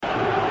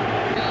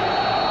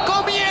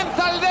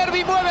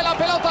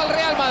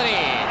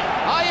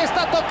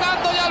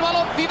tocando ya el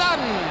balón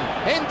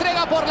Zidane.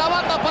 Entrega por la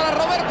banda para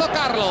Roberto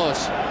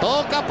Carlos.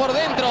 Toca por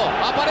dentro.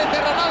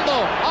 Aparece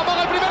Ronaldo.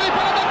 Amaga el primer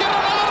disparo. ¡Atención,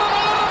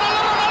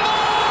 Ronaldo!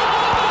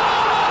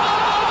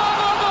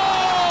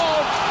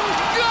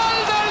 ¡Gol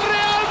del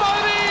Real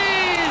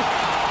Madrid!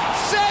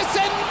 Se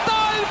sentó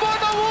el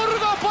Mono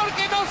Burgos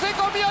porque no se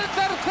comió el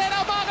tercer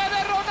amague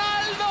de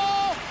Ronaldo.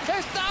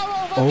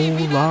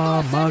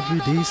 Hola,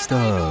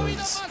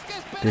 Madridistas.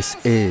 This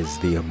is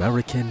the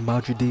American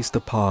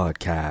Madridista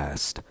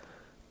Podcast.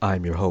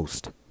 I'm your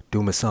host,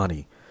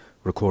 Dumasani,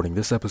 recording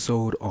this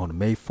episode on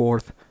May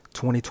 4th,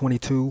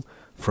 2022,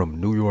 from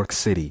New York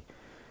City.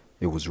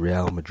 It was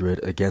Real Madrid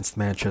against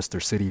Manchester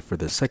City for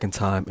the second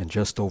time in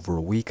just over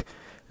a week,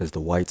 as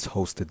the Whites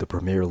hosted the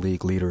Premier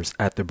League leaders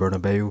at the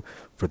Bernabeu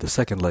for the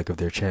second leg of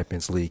their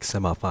Champions League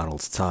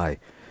semifinals tie.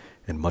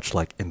 And much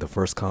like in the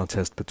first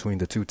contest between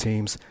the two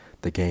teams,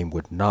 the game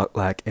would not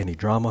lack any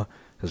drama,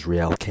 as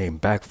Real came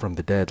back from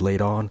the dead late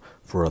on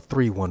for a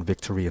 3-1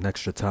 victory in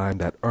extra time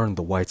that earned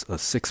the Whites a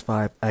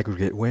 6-5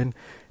 aggregate win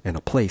and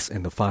a place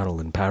in the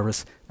final in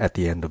Paris at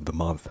the end of the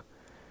month.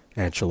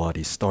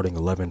 Ancelotti's starting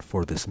 11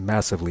 for this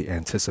massively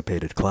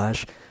anticipated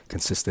clash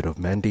consisted of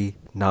Mendy,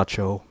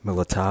 Nacho,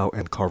 Militao,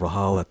 and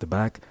Carvajal at the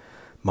back,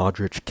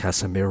 Modric,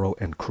 Casemiro,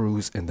 and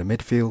Cruz in the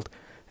midfield,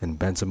 and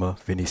Benzema,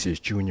 Vinicius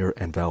Jr.,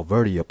 and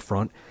Valverde up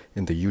front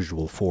in the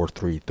usual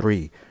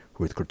 4-3-3,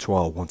 with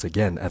Courtois once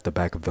again at the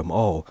back of them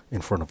all in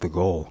front of the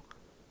goal.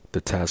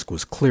 The task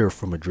was clear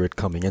for Madrid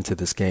coming into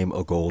this game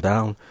a goal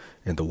down,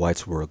 and the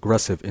Whites were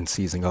aggressive in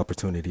seizing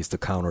opportunities to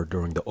counter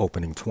during the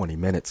opening 20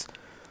 minutes.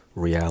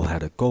 Real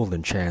had a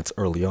golden chance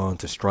early on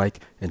to strike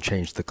and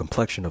change the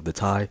complexion of the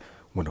tie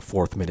when a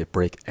fourth-minute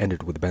break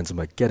ended with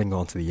Benzema getting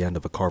onto the end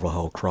of a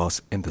Carvajal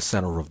cross in the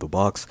center of the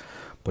box,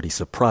 but he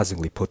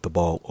surprisingly put the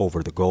ball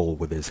over the goal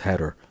with his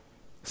header.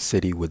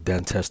 City would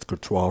then test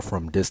Courtois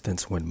from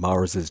distance when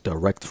Mahrez's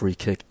direct free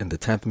kick in the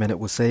 10th minute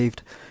was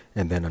saved,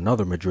 and then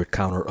another Madrid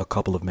counter a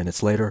couple of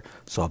minutes later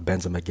saw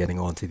Benzema getting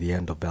onto the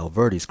end of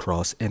Valverde's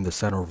cross in the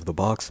center of the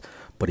box,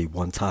 but he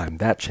one-timed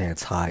that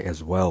chance high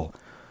as well.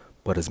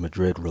 But as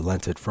Madrid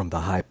relented from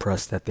the high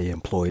press that they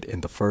employed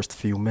in the first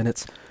few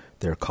minutes,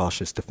 their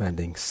cautious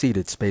defending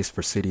ceded space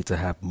for City to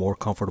have more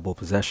comfortable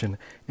possession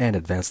and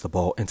advance the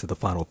ball into the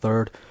final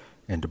third,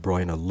 and De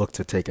Bruyne looked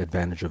to take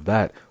advantage of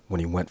that when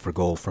he went for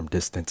goal from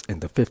distance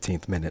in the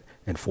 15th minute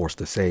and forced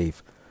a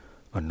save.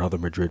 Another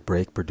Madrid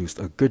break produced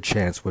a good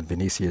chance when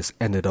Vinicius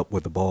ended up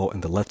with the ball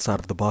in the left side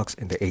of the box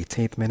in the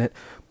 18th minute,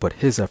 but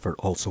his effort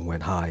also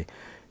went high,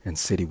 and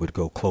City would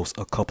go close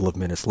a couple of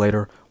minutes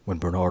later when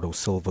Bernardo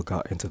Silva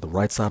got into the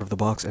right side of the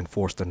box and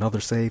forced another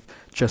save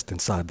just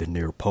inside the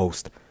near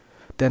post.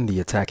 Then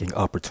the attacking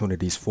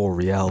opportunities for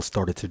Real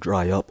started to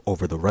dry up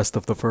over the rest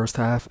of the first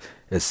half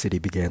as City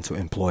began to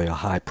employ a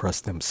high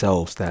press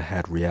themselves that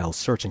had Real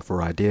searching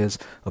for ideas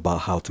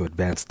about how to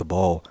advance the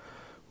ball,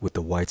 with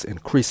the Whites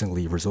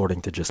increasingly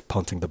resorting to just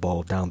punting the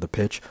ball down the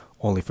pitch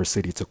only for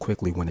City to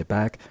quickly win it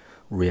back.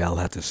 Real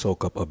had to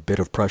soak up a bit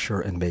of pressure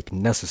and make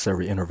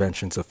necessary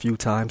interventions a few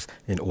times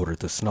in order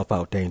to snuff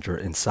out danger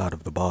inside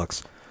of the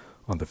box.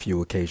 On the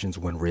few occasions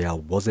when Real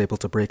was able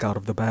to break out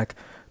of the back,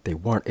 they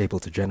weren't able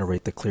to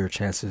generate the clear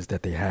chances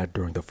that they had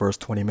during the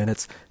first 20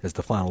 minutes as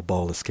the final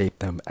ball escaped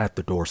them at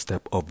the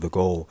doorstep of the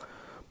goal.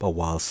 But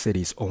while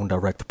City's own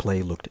direct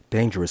play looked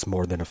dangerous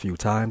more than a few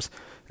times,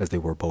 as they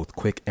were both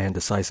quick and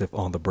decisive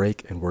on the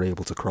break and were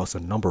able to cross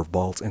a number of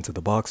balls into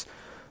the box,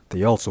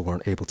 they also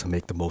weren't able to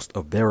make the most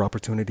of their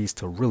opportunities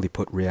to really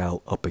put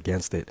Real up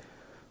against it.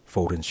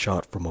 Foden's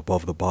shot from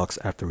above the box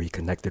after he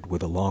connected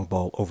with a long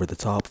ball over the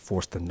top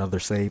forced another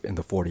save in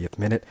the 40th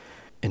minute,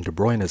 and De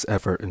Bruyne's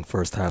effort in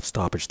first half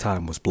stoppage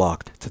time was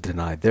blocked to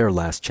deny their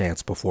last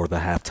chance before the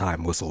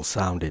halftime whistle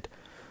sounded.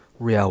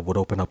 Real would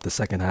open up the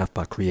second half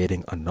by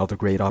creating another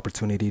great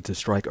opportunity to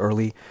strike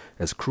early,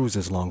 as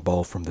Cruz's long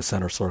ball from the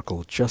center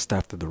circle just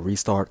after the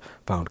restart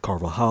found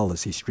Carvajal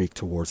as he streaked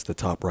towards the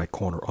top right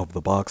corner of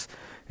the box,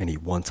 and he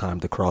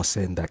one-timed the cross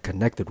in that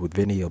connected with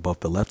Vinny above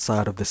the left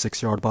side of the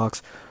 6-yard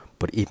box.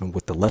 But even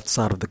with the left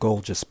side of the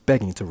goal just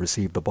begging to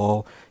receive the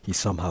ball, he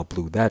somehow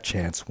blew that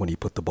chance when he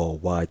put the ball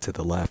wide to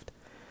the left.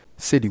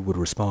 City would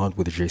respond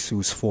with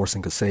Jesus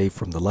forcing a save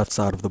from the left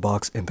side of the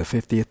box in the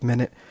 50th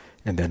minute,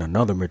 and then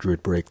another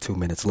Madrid break 2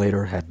 minutes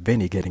later had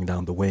Vinny getting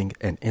down the wing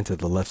and into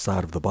the left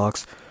side of the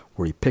box,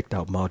 where he picked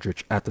out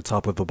Modric at the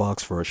top of the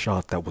box for a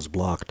shot that was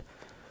blocked.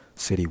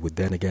 City would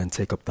then again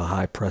take up the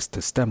high press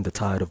to stem the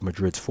tide of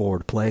Madrid's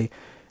forward play,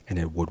 and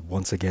it would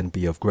once again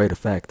be of great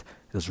effect,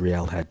 as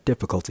Real had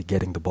difficulty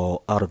getting the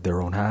ball out of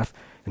their own half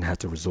and had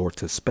to resort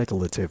to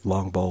speculative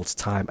long balls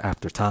time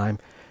after time,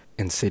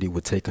 and City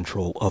would take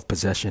control of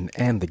possession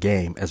and the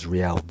game as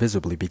Real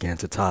visibly began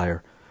to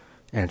tire.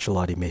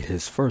 Ancelotti made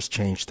his first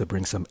change to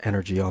bring some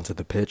energy onto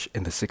the pitch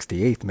in the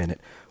 68th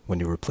minute when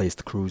he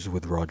replaced Cruz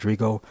with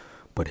Rodrigo,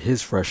 but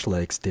his fresh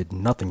legs did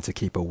nothing to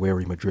keep a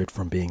wary Madrid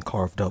from being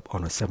carved up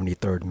on a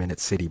 73rd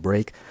minute City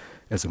break,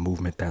 as a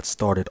movement that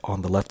started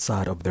on the left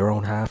side of their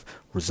own half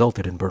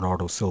resulted in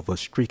Bernardo Silva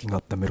streaking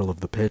up the middle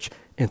of the pitch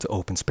into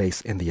open space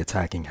in the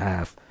attacking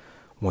half.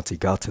 Once he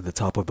got to the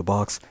top of the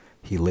box,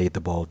 he laid the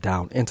ball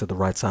down into the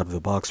right side of the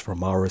box for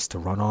Mahrez to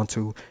run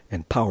onto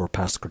and power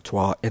past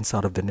Courtois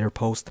inside of the near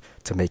post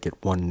to make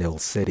it 1-0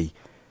 City.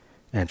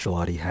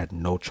 Ancelotti had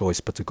no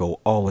choice but to go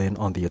all in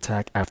on the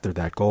attack after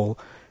that goal,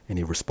 and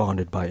he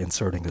responded by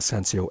inserting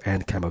Asensio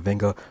and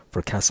Camavinga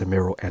for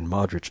Casemiro and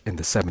Modric in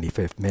the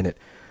 75th minute.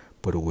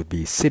 But it would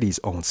be City's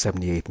own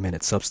 78th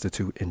minute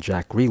substitute in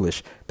Jack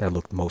Grealish that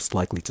looked most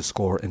likely to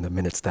score in the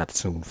minutes that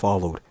soon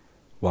followed.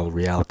 While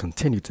Real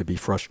continued to be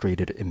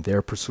frustrated in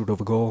their pursuit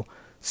of a goal,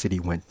 City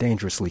went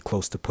dangerously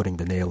close to putting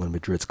the nail in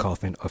Madrid's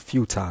coffin a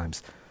few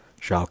times.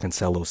 João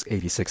Cancelo's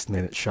 86th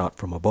minute shot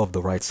from above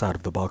the right side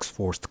of the box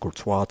forced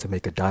Courtois to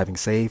make a diving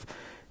save,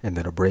 and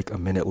then a break a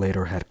minute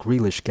later had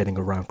Grealish getting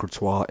around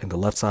Courtois in the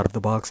left side of the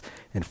box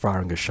and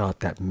firing a shot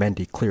that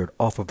Mendy cleared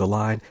off of the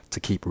line to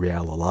keep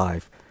Real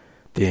alive.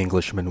 The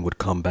Englishman would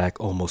come back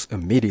almost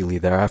immediately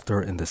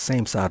thereafter in the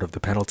same side of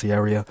the penalty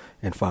area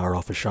and fire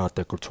off a shot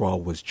that Courtois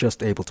was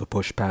just able to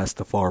push past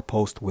the far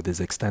post with his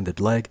extended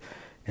leg,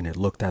 and it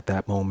looked at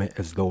that moment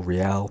as though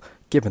Real,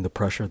 given the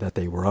pressure that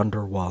they were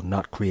under while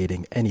not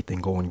creating anything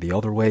going the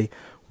other way,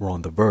 were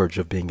on the verge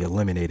of being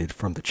eliminated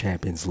from the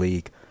Champions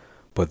League.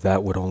 But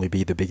that would only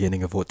be the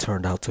beginning of what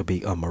turned out to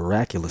be a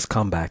miraculous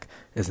comeback,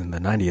 as in the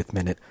 90th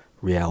minute,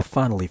 Real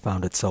finally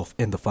found itself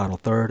in the final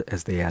third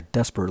as they had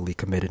desperately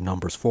committed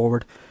numbers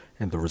forward,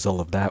 and the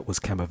result of that was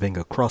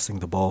Camavinga crossing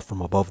the ball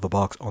from above the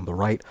box on the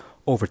right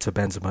over to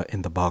Benzema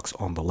in the box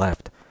on the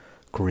left.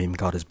 Karim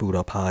got his boot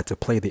up high to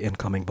play the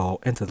incoming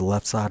ball into the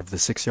left side of the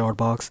 6-yard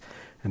box,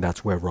 and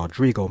that's where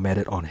Rodrigo met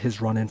it on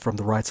his run-in from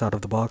the right side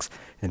of the box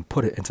and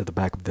put it into the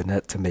back of the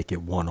net to make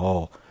it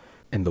 1-1.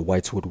 And the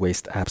Whites would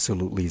waste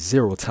absolutely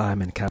zero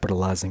time in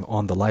capitalizing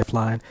on the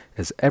lifeline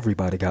as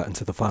everybody got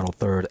into the final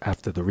third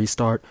after the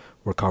restart,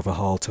 where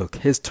Carvajal took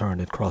his turn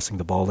in crossing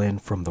the ball in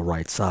from the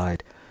right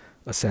side.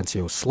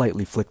 Asensio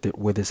slightly flicked it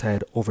with his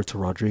head over to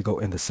Rodrigo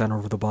in the center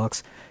of the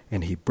box,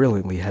 and he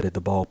brilliantly headed the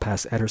ball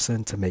past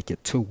Ederson to make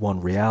it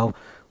 2-1 Real,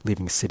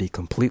 leaving City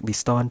completely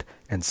stunned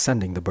and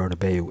sending the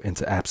Bernabeu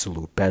into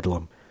absolute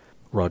bedlam.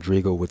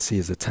 Rodrigo would see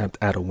his attempt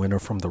at a winner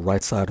from the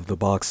right side of the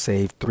box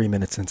saved 3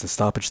 minutes into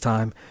stoppage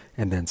time,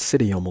 and then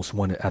City almost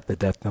won it at the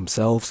death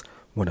themselves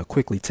when a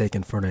quickly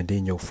taken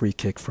Fernandinho free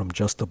kick from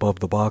just above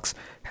the box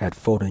had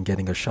Foden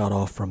getting a shot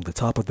off from the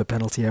top of the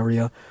penalty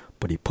area,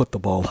 but he put the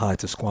ball high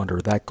to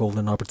squander that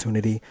golden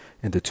opportunity,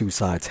 and the two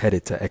sides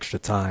headed to extra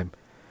time.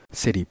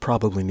 City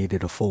probably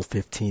needed a full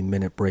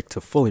 15-minute break to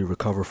fully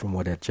recover from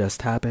what had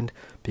just happened,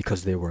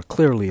 because they were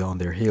clearly on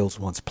their heels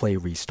once play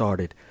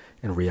restarted,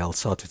 and Real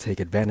sought to take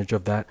advantage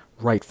of that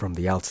right from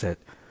the outset.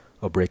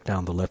 A break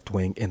down the left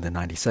wing in the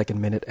 92nd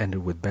minute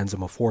ended with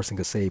Benzema forcing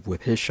a save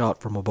with his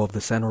shot from above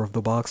the center of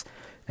the box,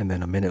 and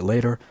then a minute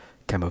later,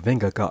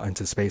 Camavinga got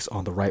into space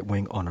on the right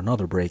wing on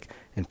another break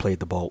and played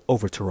the ball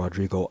over to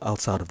Rodrigo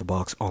outside of the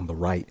box on the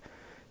right.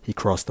 He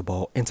crossed the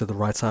ball into the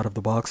right side of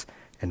the box,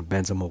 and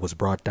Benzema was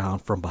brought down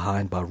from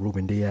behind by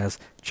Ruben Diaz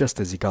just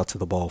as he got to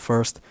the ball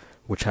first,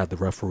 which had the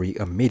referee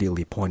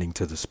immediately pointing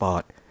to the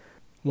spot.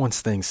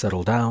 Once things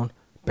settled down,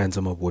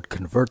 Benzema would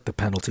convert the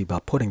penalty by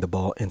putting the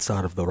ball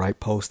inside of the right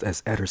post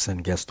as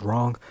Ederson guessed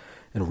wrong,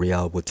 and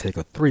Real would take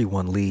a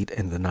 3-1 lead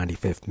in the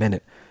 95th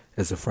minute,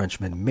 as the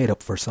Frenchman made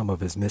up for some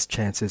of his missed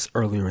chances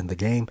earlier in the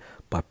game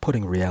by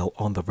putting Real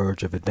on the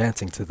verge of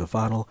advancing to the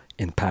final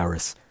in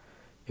Paris.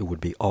 It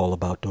would be all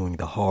about doing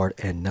the hard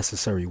and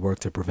necessary work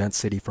to prevent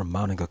City from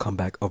mounting a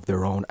comeback of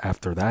their own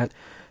after that,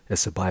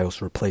 as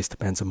Ceballos replaced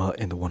Benzema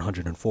in the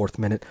 104th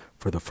minute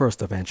for the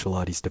first of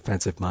Ancelotti's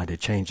defensive-minded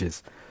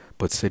changes.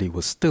 But City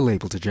was still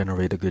able to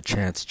generate a good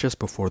chance just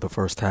before the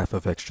first half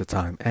of extra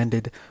time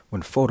ended,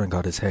 when Foden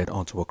got his head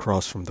onto a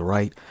cross from the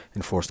right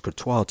and forced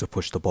Courtois to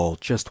push the ball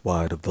just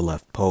wide of the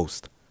left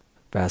post.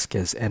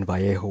 Vasquez and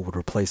Vallejo would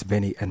replace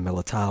Vini and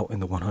Militao in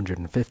the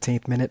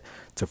 115th minute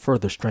to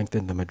further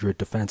strengthen the Madrid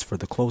defense for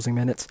the closing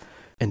minutes,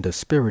 and a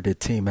spirited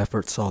team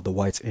effort saw the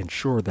Whites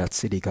ensure that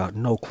City got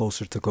no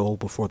closer to goal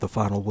before the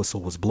final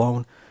whistle was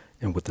blown,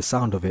 and with the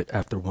sound of it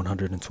after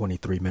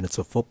 123 minutes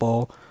of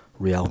football,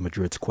 Real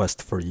Madrid's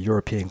quest for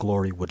European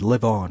glory would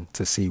live on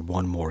to see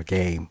one more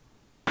game.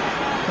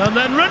 And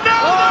then Ronaldo!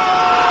 Oh!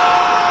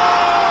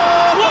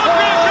 What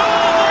a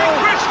goal by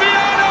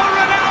Cristiano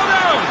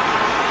Ronaldo!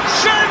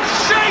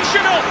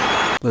 Sensational!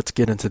 Let's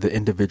get into the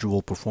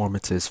individual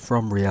performances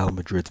from Real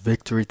Madrid's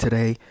victory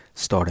today,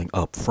 starting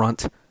up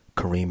front.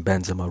 Karim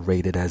Benzema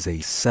rated as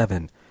a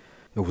 7.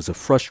 It was a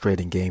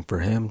frustrating game for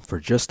him for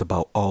just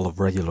about all of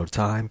regular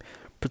time,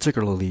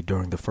 particularly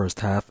during the first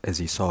half as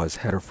he saw his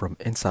header from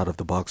inside of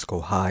the box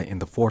go high in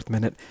the 4th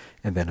minute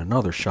and then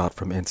another shot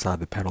from inside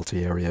the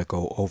penalty area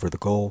go over the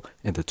goal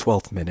in the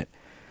 12th minute.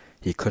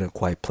 He couldn't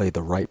quite play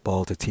the right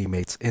ball to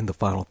teammates in the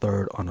final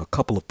third on a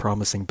couple of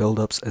promising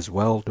build-ups as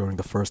well during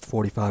the first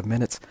 45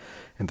 minutes,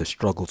 and the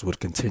struggles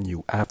would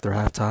continue after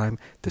halftime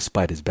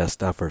despite his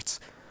best efforts.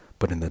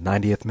 But in the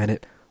 90th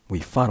minute, we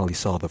finally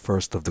saw the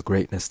first of the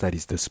greatness that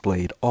he's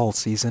displayed all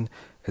season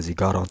as he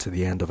got onto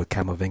the end of a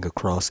Camavinga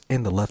cross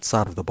in the left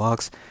side of the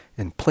box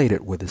and played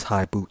it with his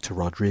high boot to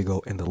Rodrigo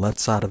in the left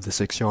side of the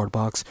 6-yard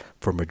box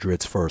for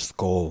Madrid's first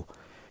goal.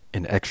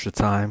 In extra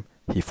time,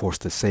 he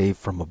forced a save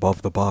from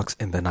above the box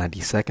in the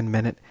 92nd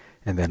minute,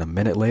 and then a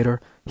minute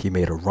later, he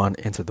made a run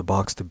into the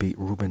box to beat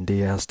Ruben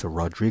Diaz to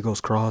Rodrigo's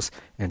cross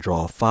and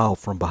draw a foul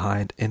from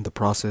behind in the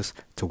process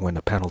to win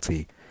a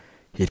penalty.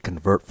 He'd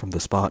convert from the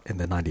spot in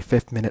the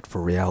 95th minute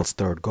for Real's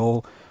third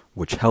goal,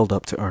 which held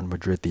up to earn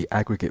Madrid the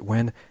aggregate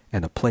win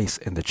and a place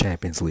in the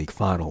Champions League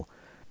final.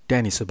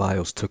 Dani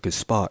Ceballos took his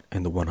spot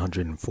in the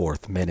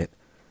 104th minute.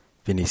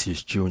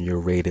 Vinicius Jr.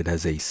 rated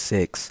as a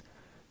 6.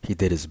 He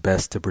did his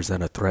best to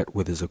present a threat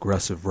with his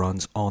aggressive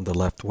runs on the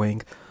left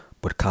wing,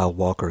 but Kyle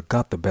Walker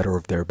got the better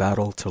of their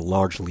battle to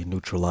largely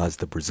neutralize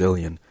the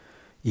Brazilian.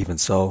 Even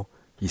so,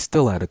 he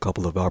still had a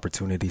couple of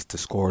opportunities to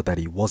score that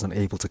he wasn't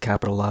able to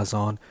capitalize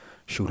on,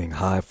 shooting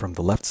high from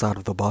the left side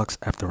of the box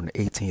after an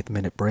 18th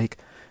minute break,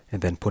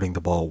 and then putting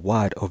the ball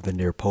wide of the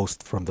near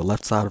post from the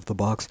left side of the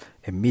box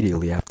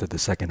immediately after the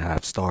second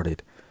half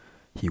started.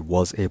 He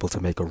was able to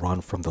make a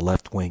run from the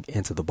left wing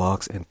into the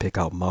box and pick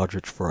out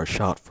Modric for a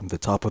shot from the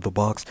top of the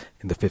box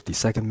in the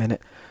 52nd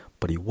minute,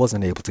 but he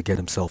wasn't able to get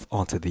himself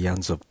onto the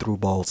ends of through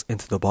balls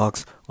into the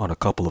box on a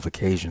couple of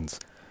occasions.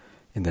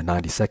 In the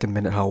 92nd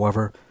minute,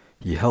 however,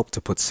 he helped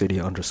to put City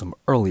under some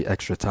early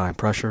extra time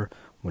pressure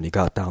when he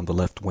got down the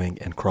left wing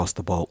and crossed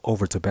the ball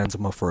over to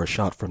Benzema for a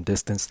shot from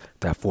distance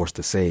that forced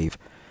a save,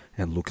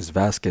 and Lucas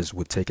Vazquez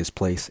would take his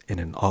place in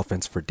an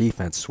offense for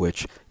defense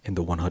switch in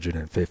the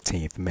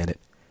 115th minute.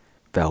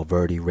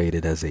 Valverde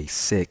rated as a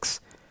 6.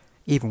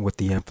 Even with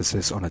the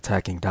emphasis on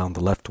attacking down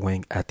the left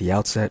wing at the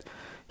outset,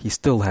 he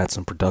still had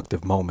some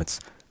productive moments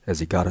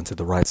as he got into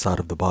the right side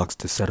of the box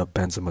to set up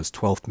Benzema's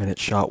 12th minute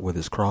shot with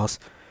his cross,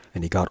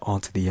 and he got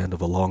onto the end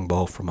of a long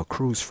ball from a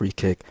Cruz free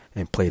kick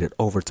and played it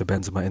over to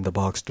Benzema in the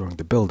box during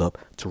the build-up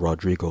to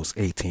Rodrigo's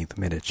 18th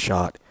minute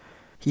shot.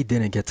 He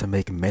didn't get to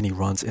make many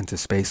runs into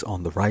space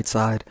on the right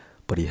side,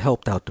 but he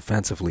helped out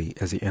defensively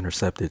as he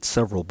intercepted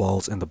several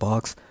balls in the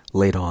box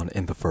late on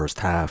in the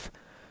first half.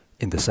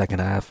 In the second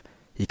half,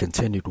 he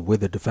continued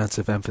with a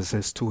defensive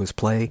emphasis to his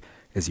play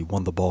as he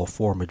won the ball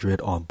for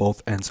Madrid on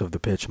both ends of the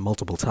pitch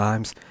multiple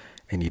times,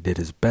 and he did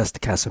his best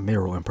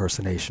Casemiro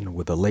impersonation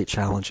with a late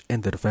challenge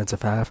in the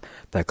defensive half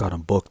that got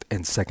him booked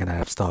in second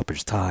half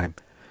stoppage time.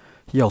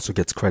 He also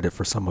gets credit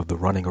for some of the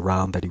running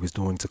around that he was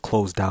doing to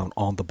close down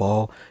on the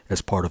ball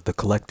as part of the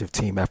collective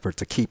team effort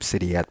to keep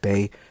City at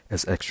bay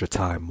as extra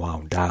time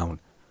wound down.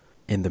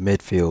 In the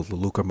midfield,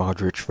 Luka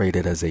Modric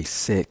rated as a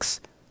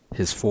 6.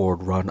 His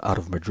forward run out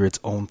of Madrid's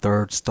own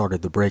third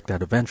started the break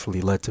that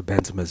eventually led to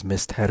Benzema's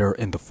missed header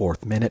in the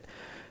 4th minute,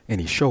 and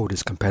he showed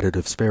his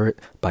competitive spirit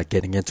by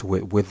getting into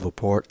it with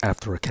Laporte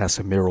after a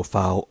Casemiro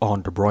foul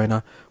on De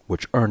Bruyne,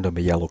 which earned him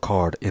a yellow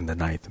card in the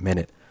 9th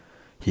minute.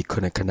 He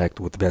couldn't connect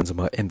with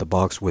Benzema in the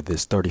box with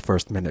his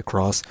 31st minute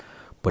cross,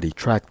 but he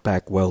tracked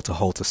back well to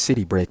halt a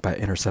City break by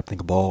intercepting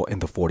a ball in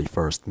the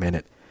 41st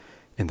minute.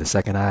 In the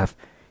second half,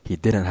 he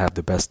didn't have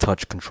the best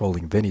touch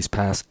controlling Vinny's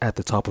pass at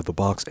the top of the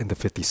box in the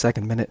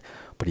 52nd minute,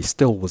 but he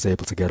still was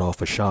able to get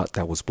off a shot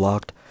that was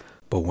blocked.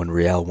 But when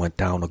Real went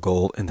down a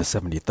goal in the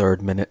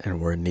 73rd minute and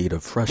were in need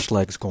of fresh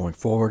legs going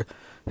forward,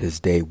 his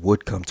day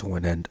would come to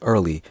an end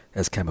early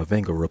as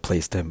Camavinga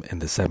replaced him in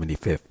the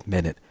 75th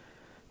minute.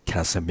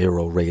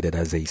 Casemiro rated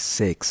as a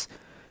 6.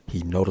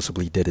 He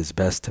noticeably did his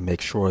best to make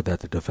sure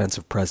that the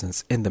defensive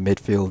presence in the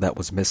midfield that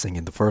was missing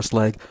in the first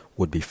leg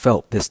would be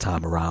felt this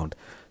time around,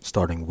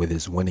 starting with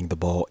his winning the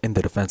ball in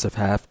the defensive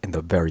half in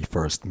the very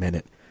first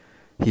minute.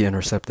 He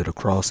intercepted a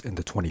cross in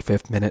the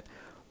 25th minute,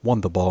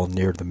 won the ball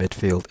near the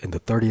midfield in the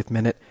 30th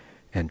minute,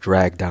 and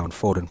dragged down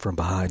Foden from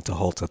behind to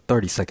halt a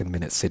 32nd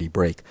minute City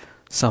break,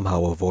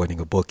 somehow avoiding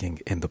a booking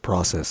in the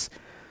process.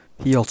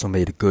 He also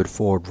made a good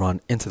forward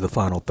run into the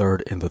final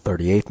third in the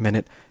 38th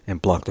minute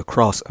and blocked a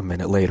cross a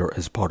minute later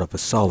as part of a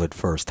solid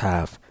first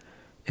half.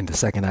 In the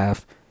second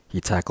half, he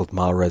tackled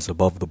Mahrez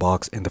above the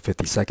box in the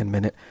 52nd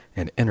minute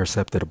and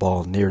intercepted a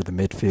ball near the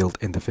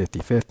midfield in the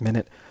 55th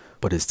minute,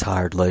 but his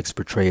tired legs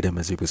betrayed him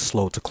as he was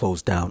slow to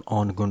close down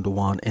on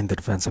Gundogan in the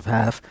defensive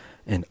half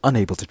and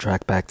unable to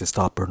track back to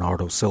stop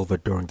Bernardo Silva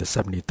during the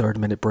 73rd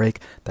minute break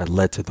that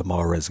led to the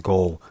Mahrez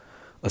goal.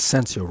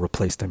 Asensio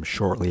replaced him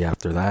shortly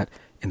after that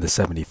in the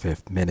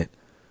 75th minute.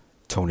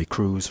 Toni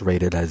Kroos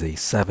rated as a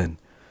 7.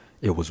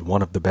 It was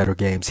one of the better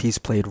games he's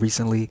played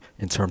recently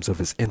in terms of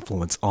his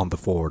influence on the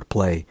forward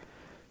play.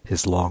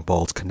 His long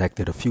balls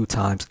connected a few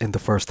times in the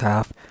first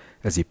half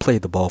as he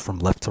played the ball from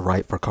left to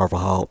right for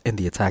Carvajal in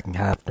the attacking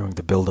half during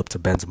the build-up to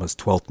Benzema's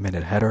 12th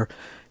minute header,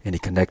 and he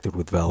connected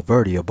with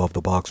Valverde above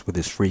the box with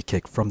his free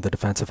kick from the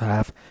defensive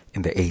half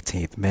in the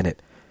 18th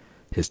minute.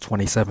 His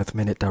 27th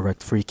minute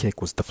direct free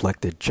kick was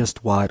deflected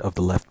just wide of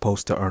the left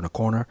post to earn a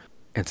corner,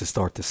 and to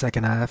start the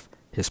second half,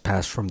 his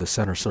pass from the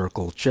center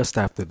circle just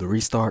after the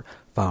restart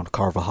found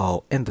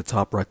Carvajal in the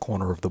top right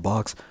corner of the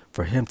box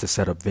for him to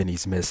set up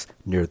Vinny's miss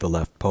near the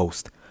left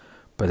post.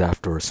 but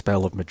after a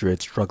spell of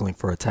Madrid struggling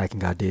for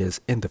attacking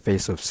ideas in the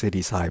face of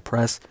City's high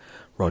press,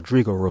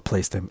 Rodrigo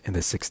replaced him in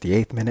the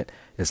 68th minute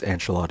as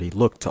Ancelotti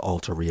looked to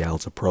alter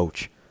Real's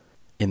approach.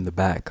 In the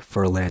back,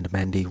 Ferland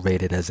Mendy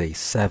rated as a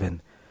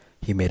 7.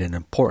 He made an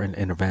important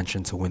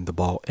intervention to win the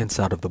ball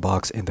inside of the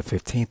box in the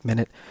 15th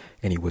minute,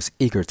 and he was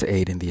eager to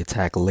aid in the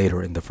attack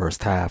later in the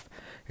first half,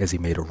 as he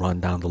made a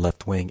run down the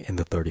left wing in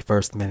the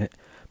 31st minute,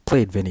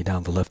 played Vinny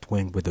down the left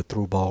wing with a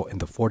through ball in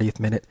the 40th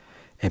minute,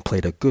 and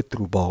played a good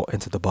through ball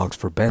into the box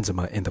for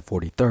Benzema in the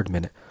 43rd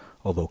minute,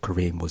 although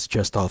Karim was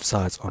just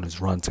offsides on his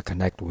run to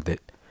connect with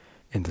it.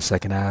 In the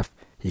second half,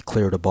 he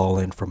cleared a ball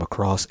in from a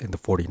cross in the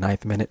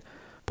 49th minute,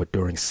 but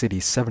during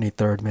City's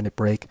 73rd minute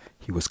break,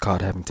 he was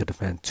caught having to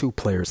defend two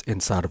players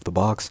inside of the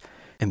box,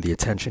 and the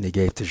attention he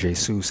gave to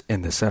Jesus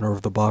in the center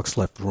of the box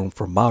left room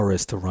for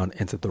Mahrez to run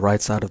into the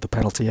right side of the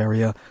penalty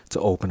area to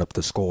open up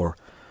the score.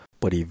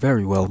 But he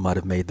very well might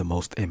have made the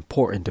most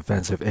important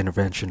defensive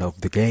intervention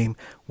of the game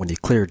when he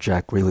cleared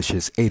Jack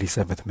Grealish's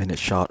 87th minute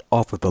shot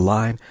off of the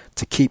line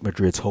to keep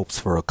Madrid's hopes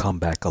for a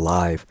comeback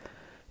alive.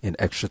 In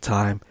extra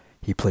time,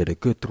 he played a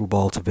good through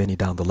ball to Vinny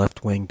down the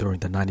left wing during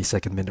the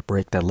 92nd minute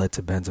break that led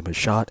to Benzema's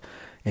shot,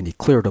 and he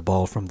cleared a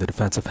ball from the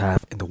defensive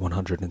half in the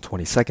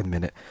 122nd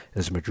minute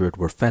as Madrid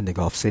were fending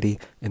off City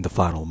in the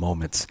final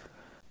moments.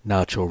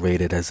 Nacho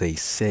rated as a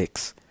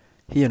 6.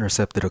 He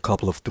intercepted a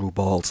couple of through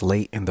balls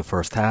late in the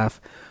first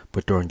half,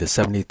 but during the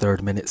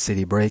 73rd minute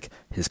City break,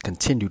 his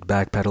continued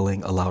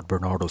backpedaling allowed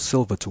Bernardo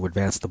Silva to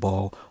advance the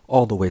ball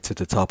all the way to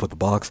the top of the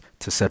box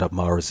to set up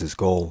Mahrez's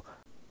goal.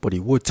 But he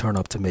would turn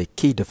up to make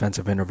key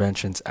defensive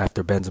interventions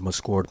after Benzema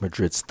scored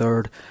Madrid's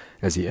third,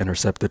 as he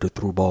intercepted a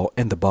through ball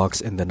in the box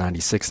in the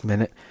 96th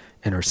minute,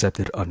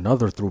 intercepted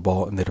another through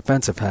ball in the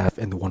defensive half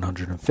in the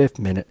 105th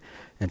minute,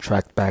 and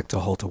tracked back to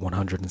halt a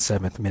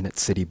 107th minute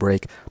City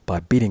break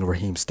by beating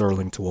Raheem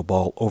Sterling to a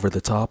ball over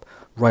the top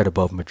right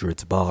above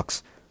Madrid's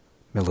box.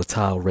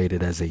 Militao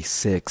rated as a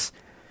 6.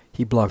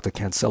 He blocked a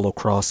Cancelo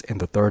cross in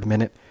the 3rd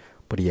minute,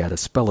 but he had a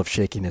spell of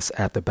shakiness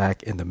at the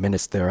back in the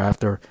minutes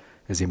thereafter,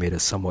 as he made a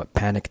somewhat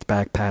panicked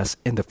back pass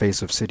in the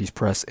face of City's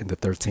press in the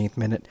 13th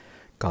minute,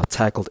 got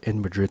tackled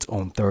in Madrid's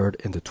own third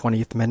in the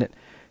 20th minute,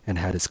 and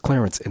had his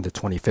clearance in the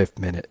 25th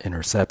minute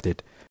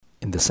intercepted.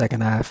 In the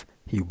second half,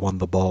 he won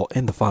the ball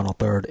in the final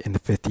third in the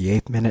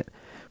 58th minute,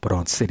 but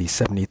on City's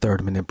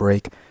 73rd minute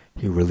break,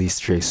 he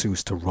released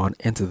Jesus to run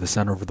into the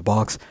center of the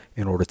box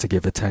in order to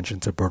give attention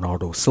to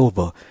Bernardo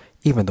Silva,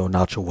 even though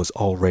Nacho was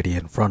already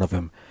in front of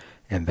him,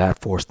 and that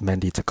forced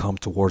Mendy to come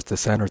towards the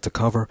center to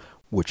cover,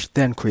 which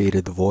then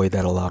created the void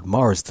that allowed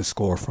Mahrez to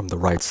score from the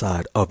right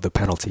side of the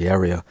penalty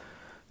area.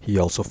 He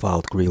also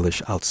fouled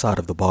Grealish outside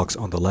of the box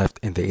on the left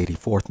in the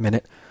 84th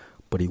minute,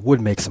 but he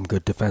would make some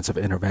good defensive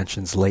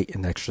interventions late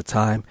in extra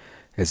time,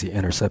 as he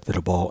intercepted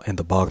a ball in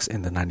the box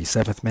in the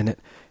 97th minute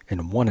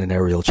and won an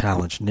aerial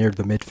challenge near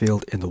the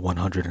midfield in the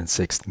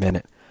 106th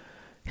minute.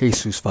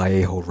 Jesus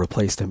Vallejo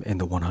replaced him in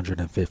the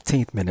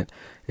 115th minute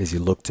as he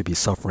looked to be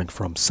suffering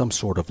from some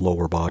sort of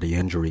lower body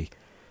injury.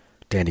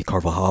 Dani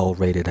Carvajal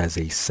rated as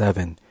a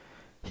 7.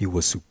 He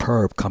was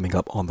superb coming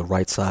up on the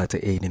right side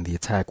to aid in the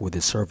attack with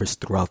his service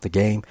throughout the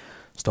game,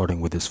 starting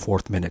with his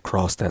 4th minute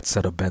cross that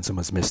set up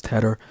Benzema's missed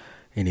header,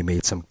 and he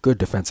made some good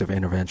defensive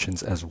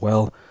interventions as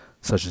well,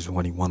 such as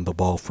when he won the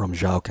ball from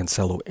João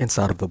Cancelo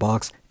inside of the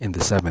box in the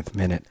 7th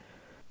minute.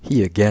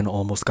 He again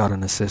almost got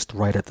an assist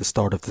right at the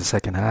start of the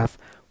second half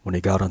when he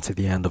got onto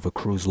the end of a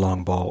Cruz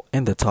long ball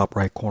in the top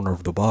right corner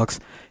of the box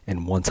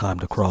and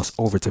one-timed across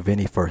over to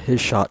Vinny for his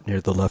shot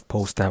near the left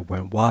post that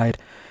went wide,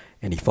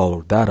 and he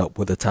followed that up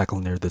with a tackle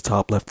near the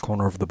top left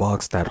corner of the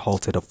box that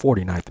halted a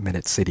 49th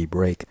minute City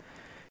break.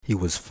 He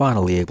was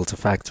finally able to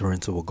factor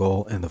into a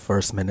goal in the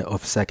first minute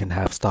of second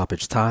half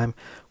stoppage time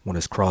when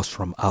his cross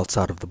from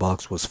outside of the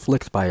box was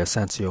flicked by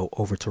Asensio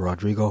over to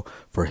Rodrigo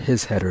for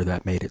his header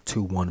that made it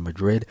 2-1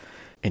 Madrid,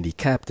 and he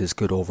capped his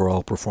good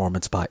overall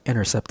performance by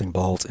intercepting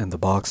balls in the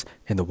box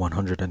in the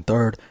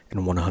 103rd and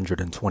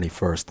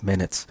 121st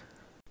minutes.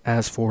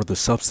 As for the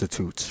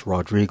substitutes,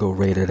 Rodrigo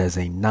rated as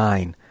a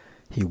 9.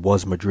 He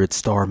was Madrid's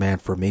star man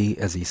for me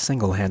as he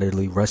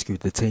single-handedly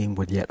rescued the team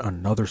with yet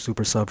another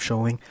super sub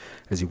showing,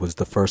 as he was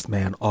the first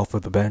man off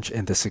of the bench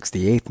in the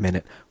 68th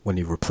minute when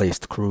he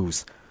replaced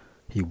Cruz.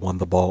 He won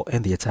the ball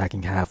in the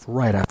attacking half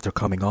right after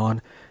coming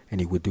on, and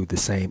he would do the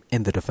same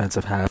in the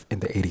defensive half in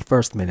the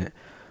 81st minute,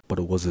 but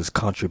it was his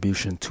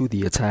contribution to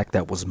the attack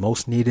that was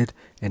most needed,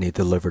 and he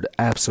delivered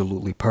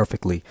absolutely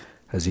perfectly,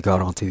 as he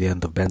got onto the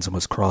end of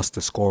Benzema's cross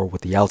to score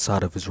with the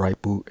outside of his right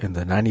boot in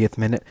the 90th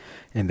minute,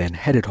 and then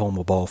headed home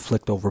a ball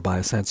flicked over by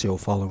Asensio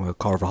following a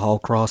Carvajal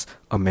cross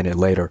a minute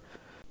later.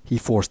 He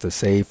forced a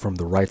save from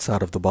the right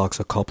side of the box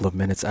a couple of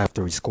minutes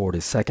after he scored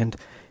his second,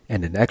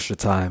 and in extra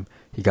time,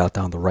 he got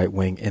down the right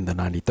wing in the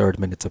 93rd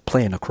minute to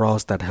play in a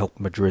cross that helped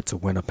Madrid to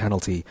win a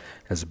penalty,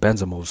 as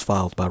Benzema was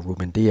fouled by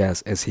Ruben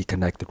Diaz as he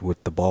connected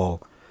with the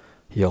ball.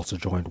 He also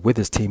joined with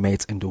his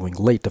teammates in doing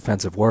late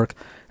defensive work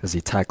as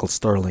he tackled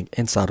Sterling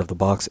inside of the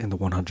box in the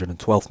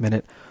 112th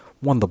minute,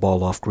 won the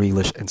ball off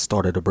Grealish and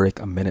started a break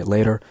a minute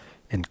later,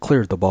 and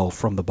cleared the ball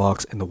from the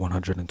box in the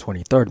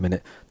 123rd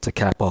minute to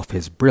cap off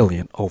his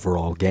brilliant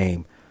overall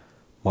game.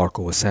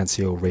 Marco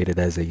Asensio rated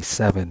as a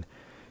 7.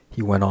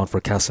 He went on for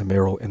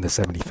Casemiro in the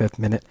 75th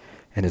minute,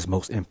 and his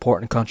most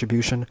important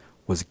contribution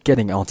was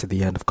getting onto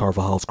the end of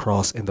Carvajal's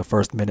cross in the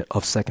first minute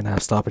of second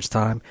half stoppage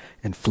time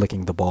and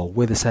flicking the ball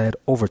with his head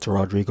over to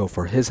Rodrigo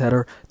for his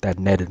header that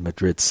netted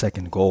Madrid's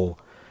second goal.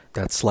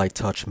 That slight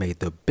touch made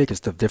the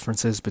biggest of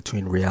differences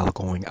between Real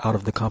going out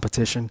of the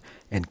competition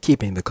and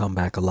keeping the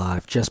comeback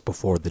alive just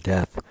before the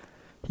death.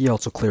 He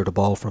also cleared a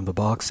ball from the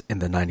box in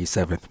the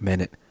 97th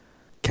minute.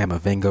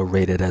 Camavinga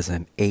rated as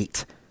an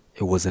 8.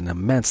 It was an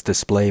immense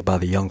display by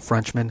the young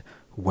Frenchman,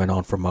 who went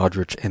on for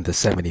Modric in the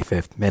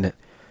 75th minute.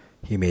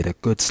 He made a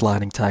good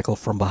sliding tackle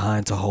from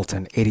behind to halt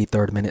an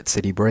 83rd minute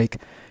City break,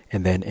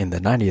 and then in the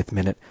 90th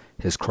minute,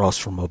 his cross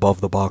from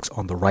above the box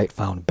on the right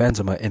found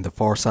Benzema in the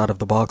far side of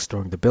the box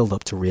during the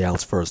build-up to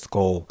Real's first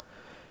goal.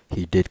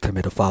 He did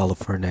commit a foul of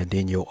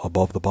Fernandinho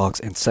above the box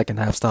in second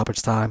half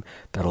stoppage time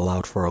that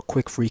allowed for a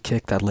quick free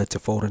kick that led to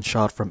Foden's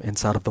shot from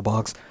inside of the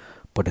box,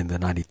 but in the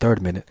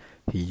 93rd minute,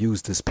 he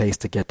used his pace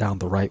to get down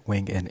the right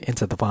wing and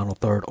into the final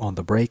third on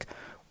the break,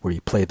 where he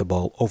played the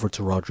ball over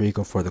to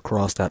Rodrigo for the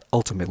cross that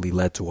ultimately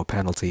led to a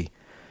penalty.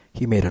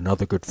 He made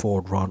another good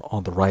forward run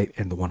on the right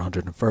in the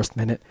 101st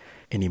minute,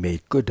 and he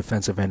made good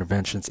defensive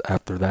interventions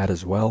after that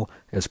as well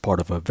as part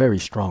of a very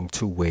strong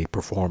two-way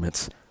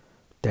performance.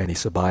 Dani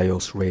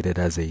Ceballos rated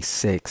as a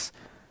 6.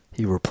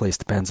 He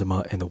replaced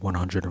Benzema in the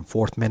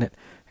 104th minute,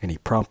 and he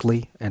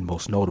promptly, and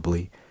most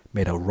notably,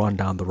 made a run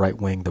down the right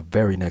wing the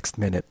very next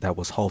minute that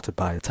was halted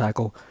by a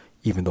tackle,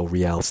 even though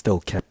Real still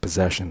kept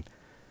possession.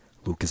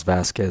 Lucas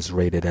Vazquez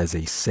rated as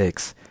a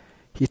 6.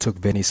 He took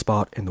Vini's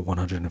spot in the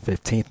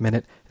 115th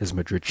minute as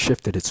Madrid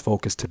shifted its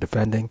focus to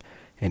defending,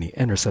 and he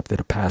intercepted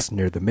a pass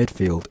near the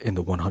midfield in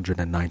the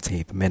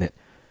 119th minute.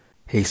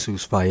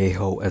 Jesus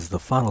Vallejo as the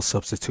final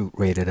substitute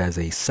rated as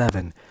a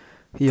 7.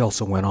 He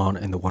also went on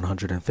in the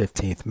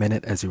 115th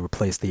minute as he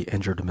replaced the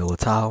injured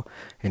Militao,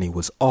 and he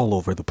was all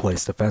over the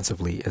place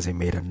defensively as he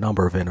made a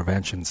number of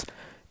interventions,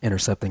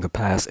 intercepting a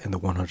pass in the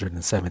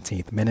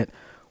 117th minute,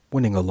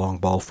 winning a long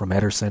ball from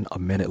Ederson a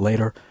minute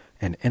later,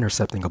 and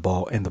intercepting a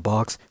ball in the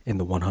box in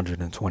the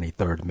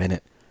 123rd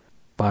minute.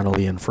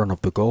 Finally, in front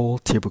of the goal,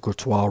 Thibaut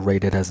Courtois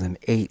rated as an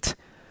 8.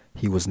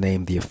 He was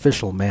named the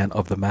official man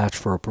of the match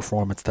for a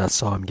performance that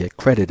saw him get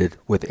credited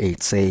with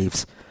 8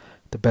 saves.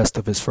 The best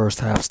of his first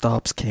half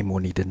stops came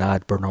when he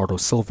denied Bernardo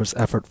Silva's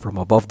effort from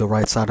above the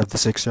right side of the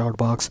 6-yard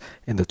box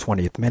in the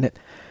 20th minute,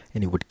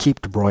 and he would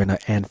keep De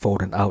Bruyne and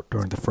Foden out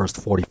during the first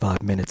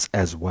 45 minutes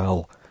as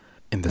well.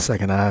 In the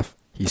second half,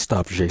 he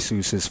stopped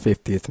Jesus'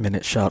 50th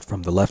minute shot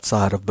from the left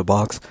side of the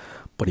box,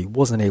 but he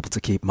wasn't able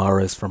to keep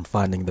Mahrez from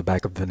finding the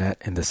back of the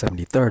net in the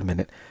 73rd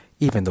minute,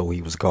 even though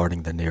he was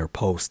guarding the near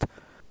post.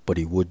 But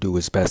he would do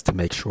his best to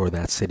make sure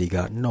that City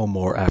got no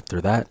more after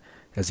that,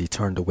 as he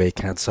turned away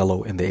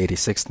Cancelo in the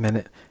 86th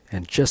minute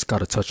and just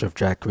got a touch of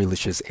Jack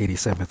Grealish's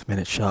 87th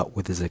minute shot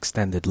with his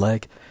extended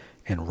leg,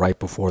 and right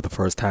before the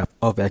first half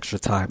of extra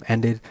time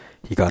ended,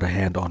 he got a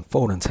hand on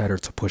Foden's header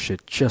to push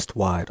it just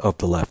wide of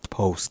the left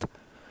post.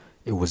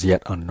 It was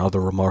yet another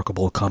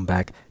remarkable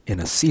comeback in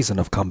a season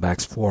of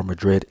comebacks for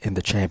Madrid in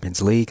the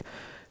Champions League,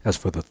 as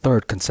for the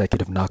third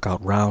consecutive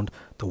knockout round,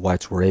 the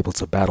Whites were able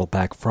to battle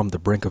back from the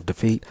brink of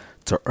defeat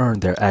to earn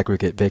their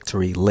aggregate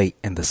victory late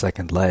in the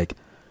second leg.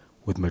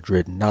 With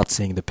Madrid not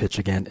seeing the pitch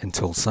again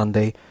until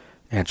Sunday,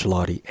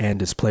 Ancelotti and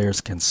his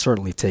players can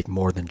certainly take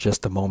more than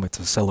just a moment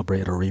to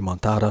celebrate a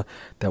remontada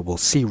that will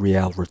see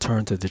Real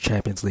return to the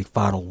Champions League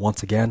final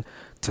once again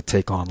to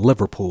take on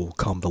Liverpool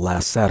come the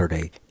last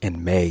Saturday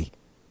in May.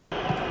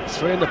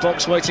 3 in the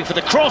box waiting for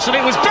the cross, and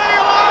it was Bale!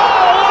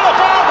 Oh, what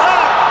about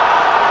that?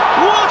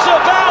 What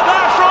about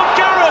that from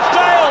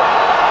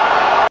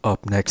Gareth Bale?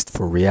 Up next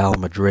for Real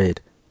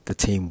Madrid, the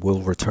team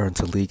will return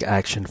to league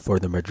action for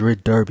the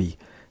Madrid Derby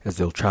as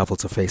they'll travel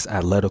to face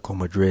Atletico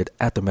Madrid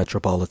at the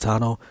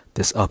Metropolitano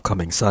this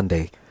upcoming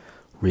Sunday.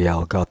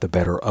 Real got the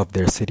better of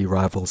their city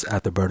rivals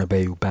at the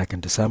Bernabeu back in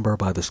December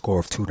by the score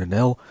of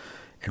 2-0,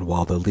 and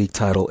while the league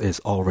title is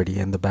already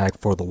in the bag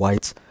for the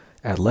Whites,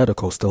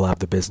 Atletico still have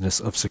the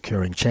business of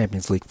securing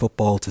Champions League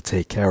football to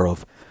take care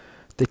of.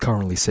 They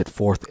currently sit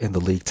 4th in the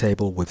league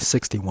table with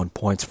 61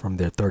 points from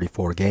their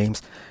 34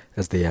 games,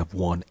 as they have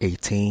won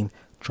 18,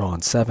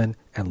 drawn 7,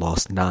 and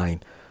lost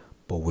 9.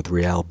 But with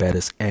Real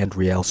Betis and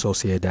Real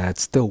Sociedad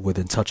still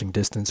within touching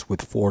distance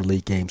with 4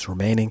 league games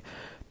remaining,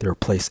 their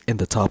place in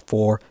the top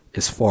 4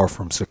 is far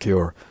from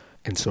secure,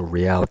 and so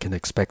Real can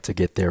expect to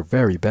get their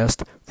very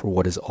best for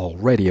what is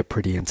already a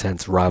pretty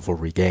intense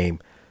rivalry game.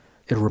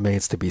 It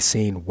remains to be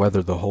seen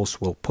whether the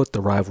hosts will put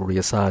the rivalry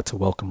aside to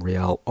welcome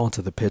Real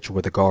onto the pitch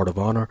with a guard of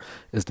honor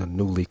as the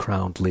newly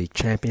crowned league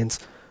champions,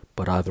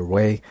 but either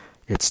way,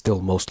 it's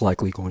still most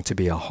likely going to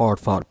be a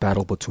hard-fought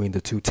battle between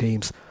the two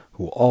teams,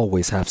 who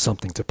always have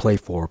something to play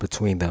for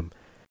between them.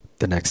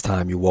 The next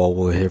time you all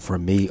will hear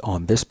from me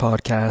on this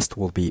podcast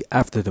will be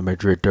after the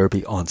Madrid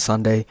Derby on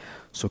Sunday,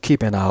 so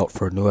keep an eye out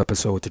for a new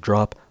episode to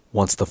drop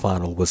once the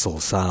final whistle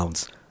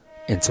sounds.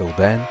 Until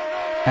then,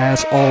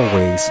 as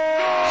always,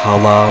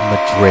 Hala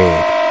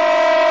Madrid.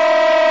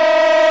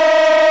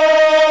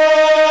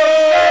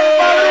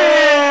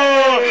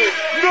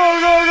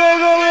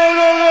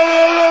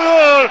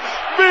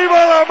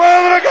 ¡Viva la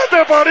madre que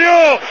te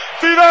parió!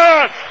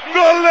 Zidane,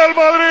 gol del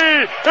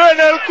Madrid en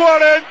el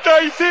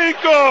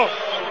 45.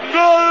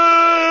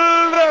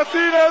 Gol de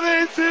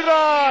Zinedine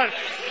Zidane.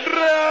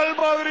 Real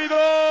Madrid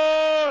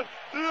 2,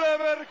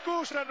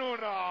 Leverkusen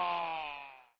 1.